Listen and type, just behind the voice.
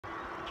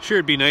Sure,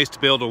 it'd be nice to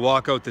be able to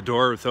walk out the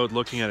door without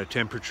looking at a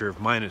temperature of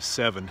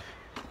 -7.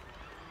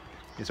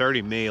 It's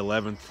already May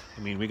 11th.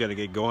 I mean, we got to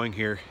get going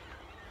here.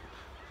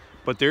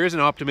 But there is an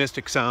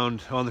optimistic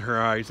sound on the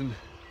horizon.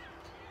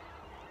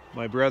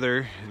 My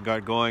brother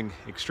got going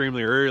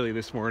extremely early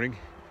this morning.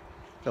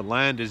 The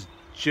land is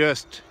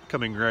just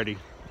coming ready.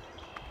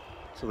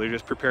 So they're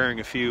just preparing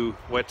a few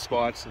wet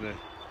spots, and I'm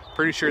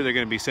pretty sure they're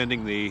going to be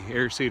sending the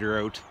air seeder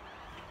out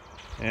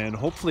and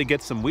hopefully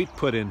get some wheat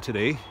put in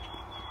today.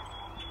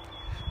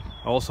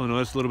 I also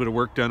noticed a little bit of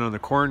work done on the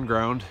corn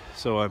ground,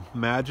 so I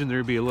imagine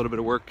there'd be a little bit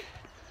of work,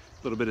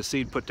 a little bit of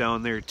seed put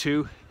down there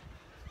too,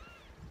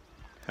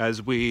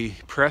 as we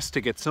press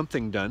to get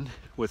something done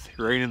with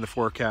rain in the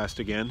forecast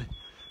again.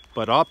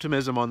 But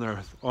optimism on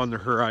the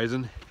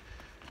horizon.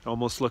 It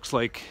almost looks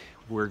like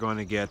we're going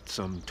to get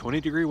some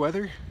 20-degree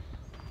weather.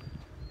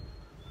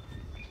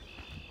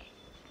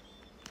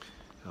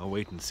 I'll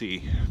wait and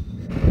see.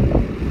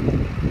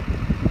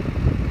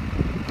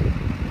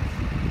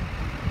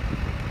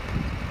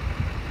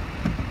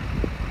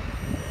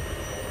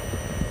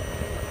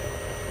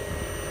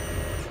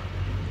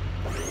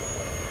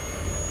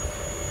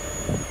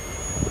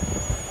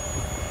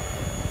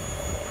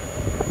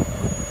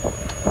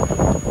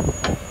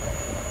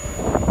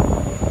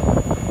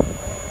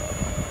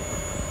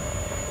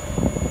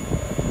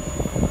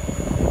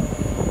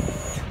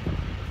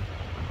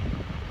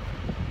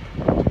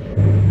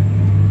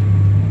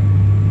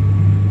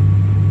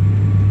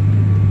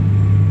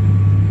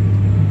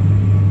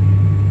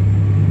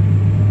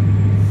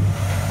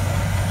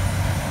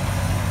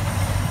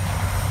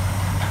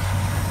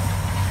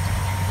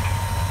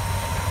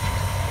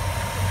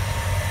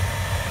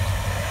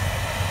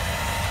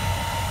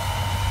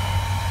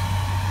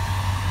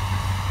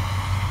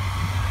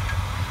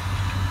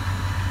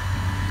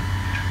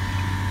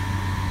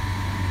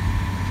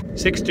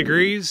 6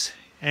 degrees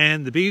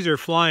and the bees are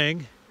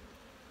flying.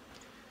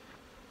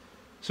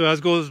 So as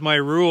goes my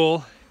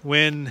rule,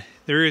 when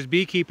there is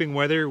beekeeping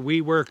weather, we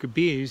work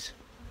bees.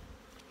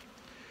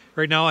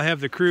 Right now I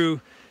have the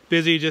crew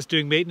busy just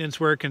doing maintenance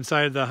work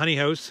inside the honey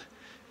house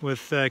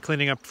with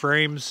cleaning up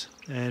frames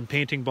and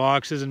painting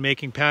boxes and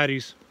making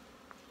patties.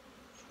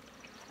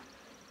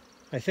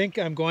 I think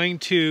I'm going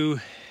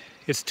to,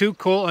 it's too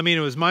cold. I mean,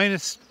 it was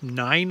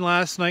 -9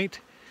 last night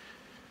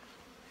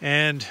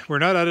and we're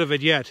not out of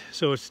it yet.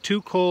 So it's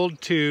too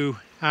cold to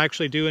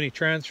actually do any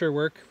transfer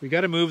work. We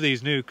got to move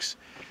these nukes.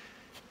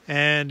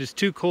 And it's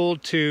too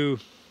cold to,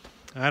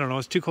 I don't know,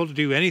 it's too cold to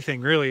do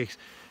anything really.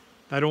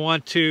 I don't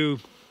want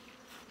to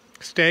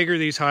stagger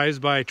these hives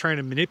by trying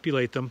to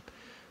manipulate them.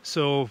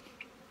 So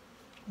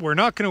we're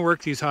not going to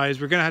work these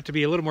hives. We're going to have to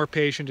be a little more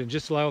patient and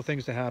just allow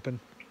things to happen.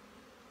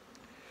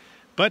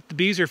 But the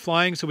bees are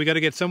flying, so we got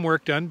to get some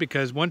work done,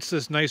 because once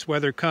this nice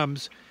weather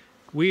comes,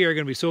 we are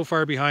going to be so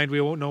far behind we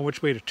won't know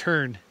which way to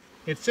turn.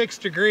 It's 6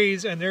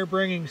 degrees and they're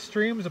bringing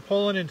streams of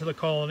pollen into the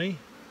colony.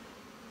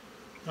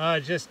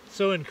 Just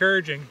so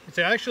encouraging. It's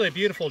actually a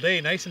beautiful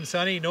day, nice and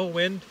sunny, no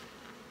wind.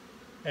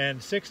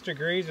 And 6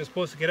 degrees is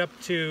supposed to get up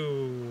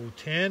to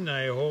 10,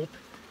 I hope.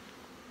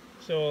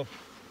 So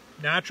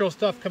natural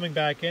stuff coming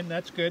back in,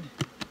 that's good.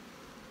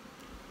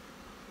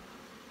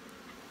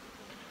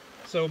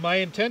 So my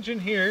intention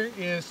here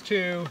is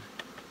to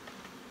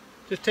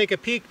just take a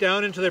peek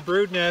down into the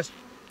brood nest.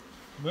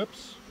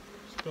 Whoops,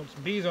 spilled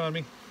some bees on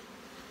me.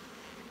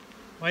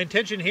 My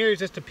intention here is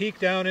just to peek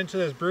down into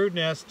this brood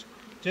nest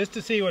just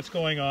to see what's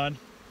going on.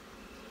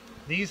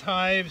 These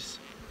hives,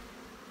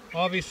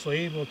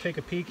 obviously, we'll take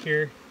a peek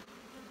here.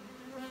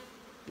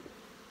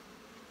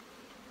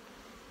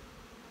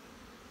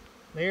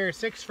 They are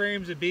 6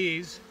 frames of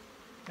bees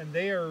and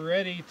they are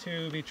ready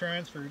to be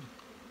transferred.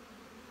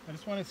 I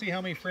just want to see how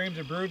many frames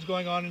of brood's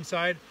going on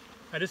inside.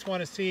 I just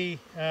want to see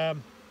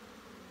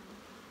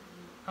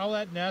how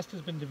that nest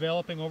has been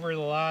developing over the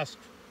last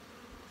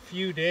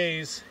few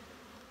days.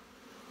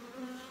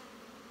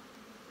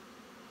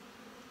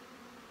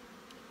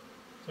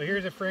 So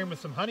here's a frame with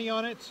some honey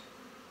on it,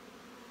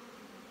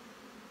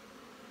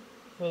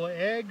 full of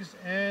eggs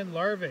and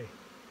larvae.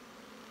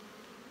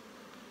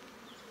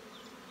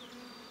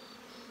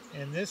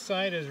 And this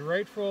side is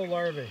right full of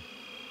larvae,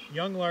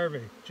 young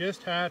larvae,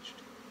 just hatched.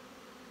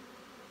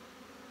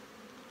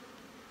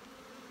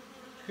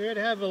 Could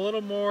have a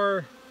little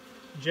more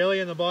jelly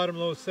in the bottom of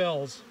those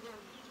cells.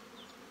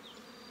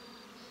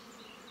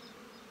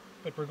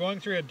 But we're going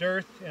through a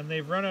dearth and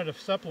they've run out of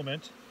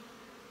supplement.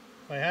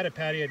 If I had a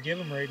patty, I'd give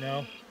them right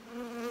now.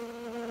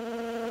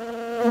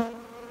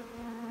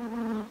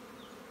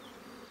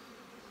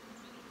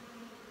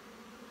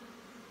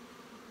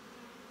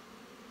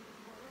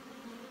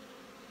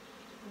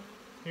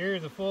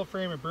 Here's a full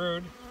frame of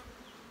brood,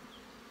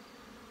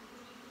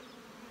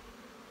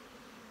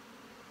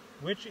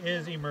 which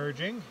is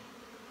emerging.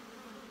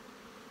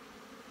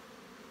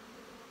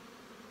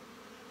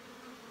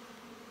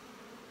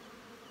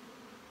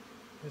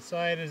 This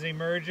side is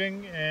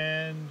emerging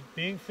and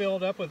being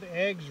filled up with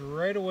eggs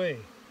right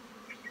away.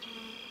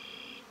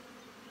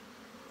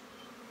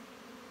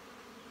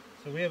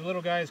 So we have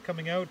little guys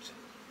coming out.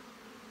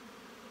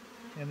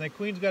 and the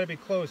queen's got to be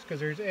close because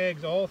there's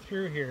eggs all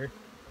through here.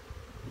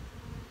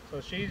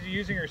 So she's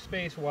using her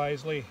space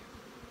wisely.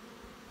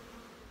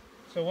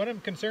 So what I'm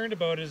concerned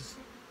about is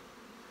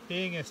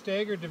being a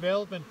staggered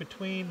development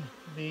between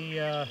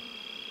the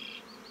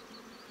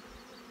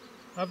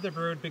of the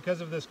brood because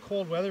of this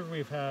cold weather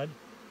we've had.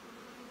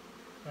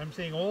 I'm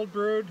seeing old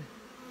brood,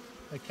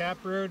 the cap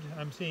brood,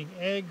 I'm seeing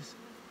eggs,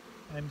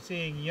 I'm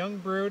seeing young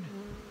brood,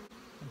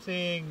 I'm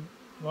seeing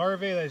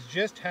larvae that's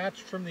just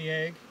hatched from the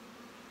egg.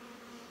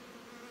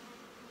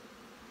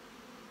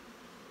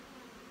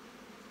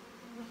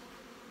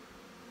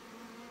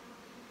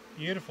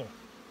 Beautiful.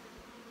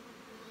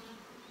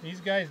 These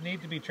guys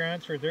need to be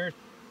transferred. They're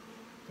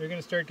going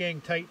to start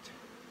getting tight.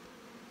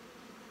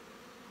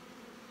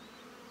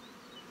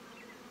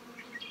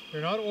 They're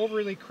not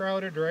overly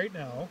crowded right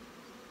now.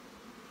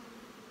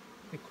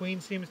 The queen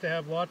seems to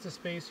have lots of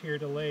space here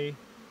to lay.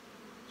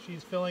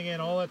 She's filling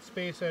in all that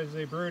space as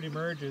the brood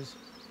emerges.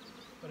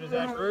 But as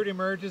that brood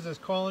emerges, this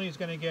colony is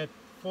going to get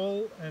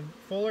full and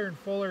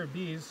fuller of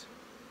bees.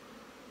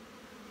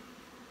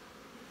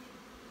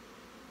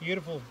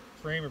 Beautiful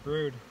frame of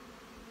brood.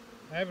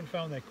 I haven't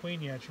found that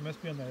queen yet. She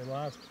must be on that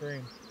last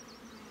frame.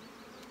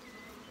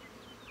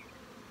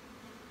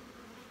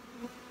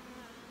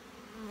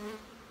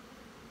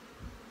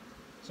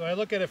 So I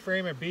look at a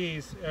frame of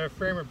bees, a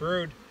frame of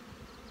brood,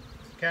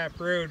 cap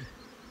brood.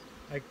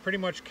 I pretty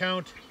much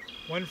count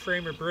one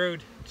frame of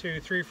brood to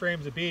 3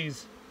 frames of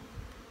bees.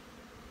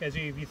 As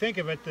if you think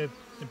of it, the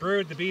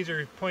brood, the bees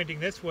are pointing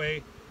this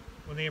way.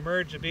 When they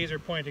emerge, the bees are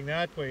pointing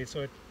that way.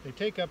 So they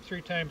take up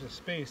 3 times the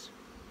space.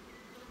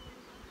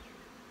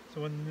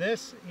 So when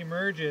this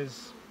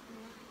emerges,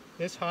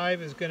 this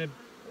hive is going to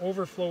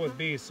overflow with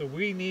bees. So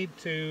we need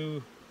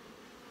to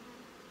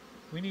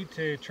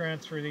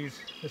transfer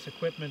this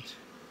equipment.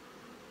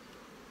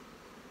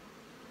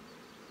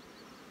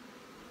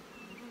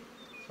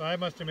 So I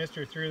must have missed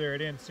her through there. I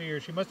didn't see her.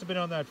 She must have been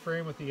on that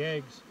frame with the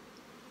eggs.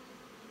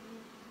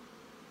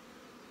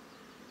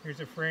 Here's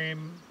a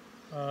frame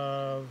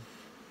of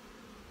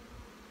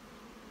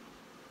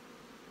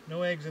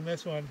no eggs in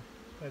this one.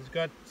 It's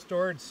got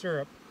stored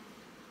syrup.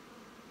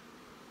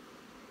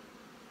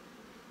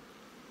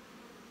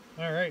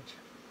 All right.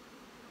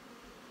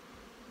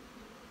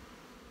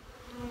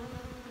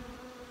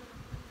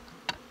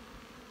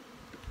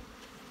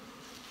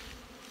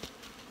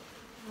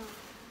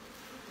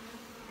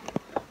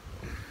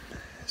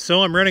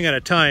 So I'm running out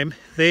of time.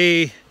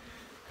 They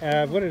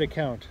have, what did it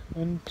count?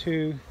 1,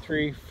 2,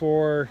 3,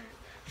 4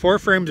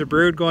 frames of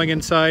brood going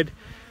inside.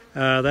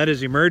 That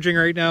is emerging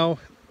right now.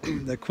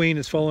 The queen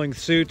is following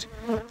suit,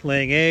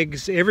 laying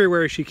eggs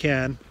everywhere she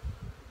can.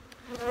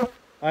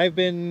 I've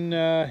been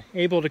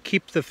able to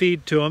keep the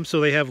feed to them, so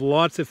they have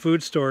lots of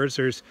food stores.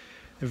 There's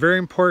a very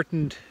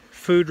important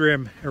food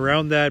rim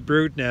around that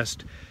brood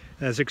nest.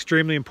 That's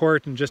extremely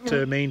important just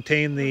to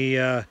maintain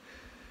the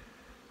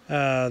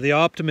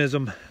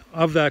optimism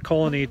of that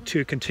colony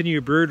to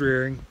continue brood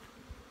rearing.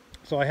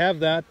 So I have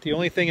that. The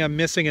only thing I'm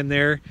missing in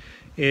there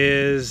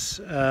is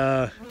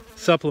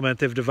supplement.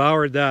 They've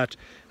devoured that.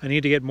 I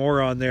need to get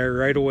more on there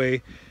right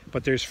away.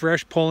 But there's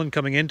fresh pollen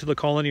coming into the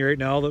colony right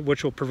now,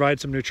 which will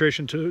provide some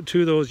nutrition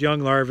to those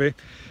young larvae.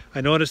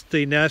 I noticed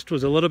the nest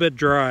was a little bit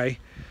dry,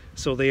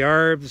 so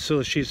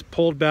she's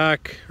pulled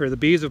back, or the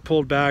bees have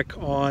pulled back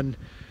on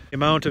the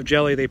amount of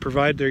jelly they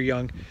provide their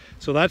young.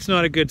 So that's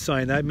not a good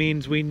sign. That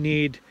means we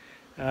need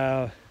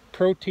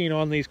protein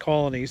on these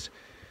colonies.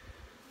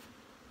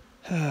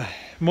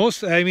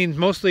 Most of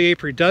the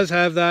apiary does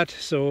have that,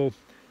 so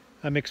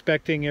I'm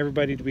expecting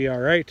everybody to be all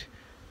right.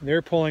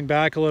 They're pulling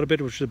back a little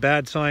bit, which is a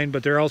bad sign,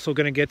 but they're also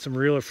going to get some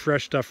real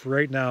fresh stuff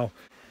right now.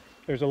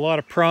 There's a lot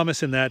of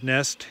promise in that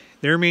nest.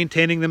 They're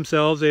maintaining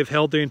themselves. They've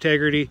held their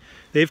integrity.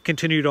 They've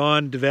continued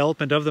on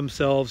development of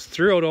themselves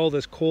throughout all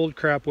this cold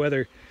crap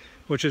weather,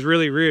 which is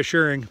really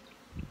reassuring.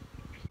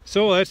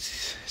 So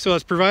it's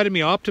provided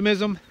me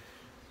optimism,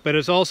 but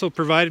it's also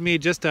provided me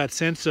just that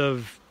sense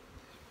of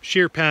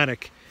sheer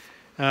panic.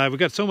 We've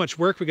got so much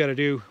work we got to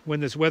do when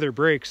this weather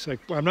breaks.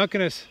 Like,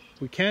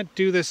 we can't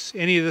do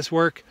any of this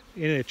work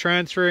in a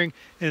transferring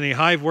and the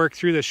hive work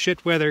through the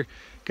shit weather,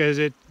 because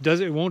it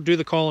won't do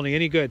the colony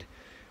any good.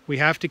 We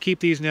have to keep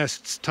these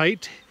nests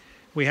tight.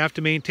 We have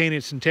to maintain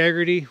its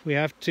integrity. We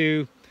have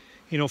to,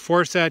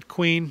 force that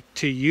queen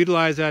to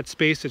utilize that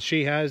space that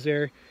she has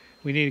there.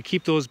 We need to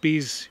keep those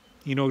bees,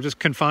 just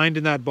confined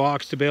in that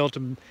box to be able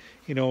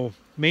to,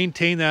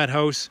 maintain that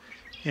house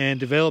and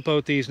develop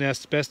out these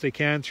nests best they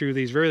can through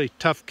these really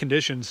tough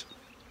conditions.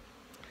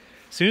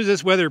 As soon as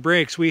this weather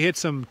breaks, we hit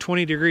some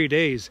 20-degree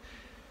days.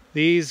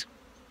 These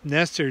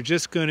nests are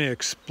just going to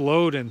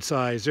explode in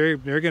size. They're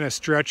going to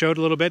stretch out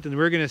a little bit, and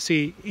we're going to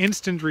see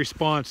instant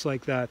response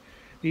like that.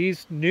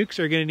 These nukes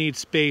are going to need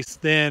space.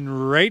 Then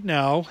right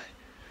now,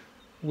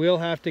 we'll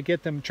have to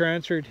get them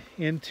transferred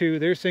into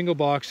their single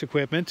box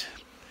equipment.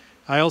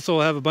 I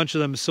also have a bunch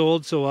of them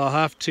sold, so I'll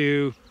have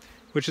to,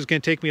 which is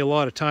going to take me a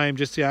lot of time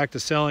just the act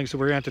of selling, so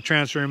we're going to have to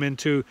transfer them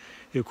into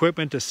the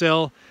equipment to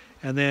sell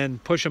and then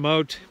push them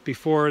out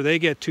before they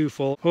get too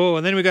full. Oh,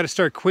 and then we got to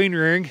start queen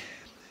rearing.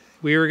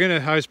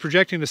 I was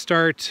projecting to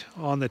start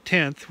on the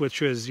 10th,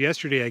 which was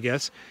yesterday, I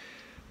guess.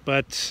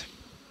 But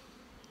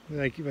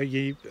like,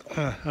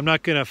 I'm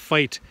not going to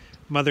fight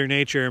Mother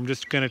Nature. I'm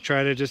just going to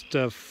try to just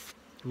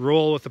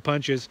roll with the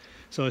punches.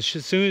 So as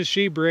soon as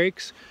she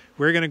breaks,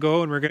 we're going to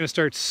go and we're going to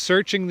start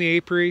searching the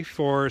apiary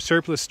for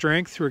surplus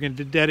strength. We're going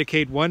to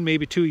dedicate 1,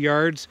 maybe 2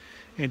 yards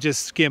and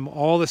just skim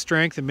all the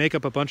strength and make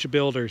up a bunch of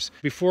builders.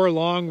 Before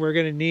long, we're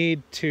going to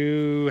need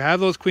to have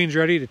those queens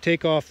ready to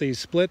take off these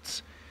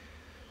splits.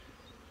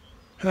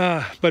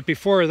 But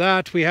before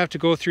that, we have to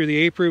go through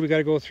the apiary. We got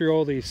to go through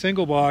all the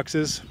single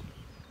boxes,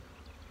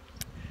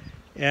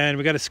 and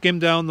we got to skim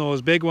down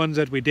those big ones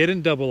that we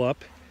didn't double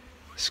up,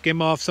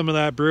 skim off some of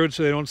that brood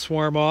so they don't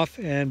swarm off,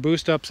 and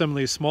boost up some of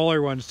these smaller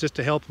ones just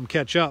to help them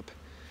catch up.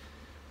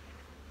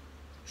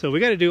 So we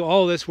got to do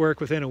all this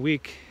work within a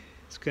week.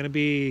 It's going to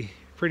be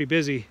pretty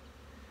busy,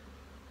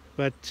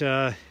 but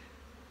I'm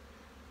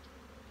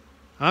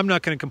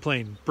not going to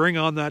complain. Bring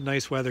on that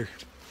nice weather.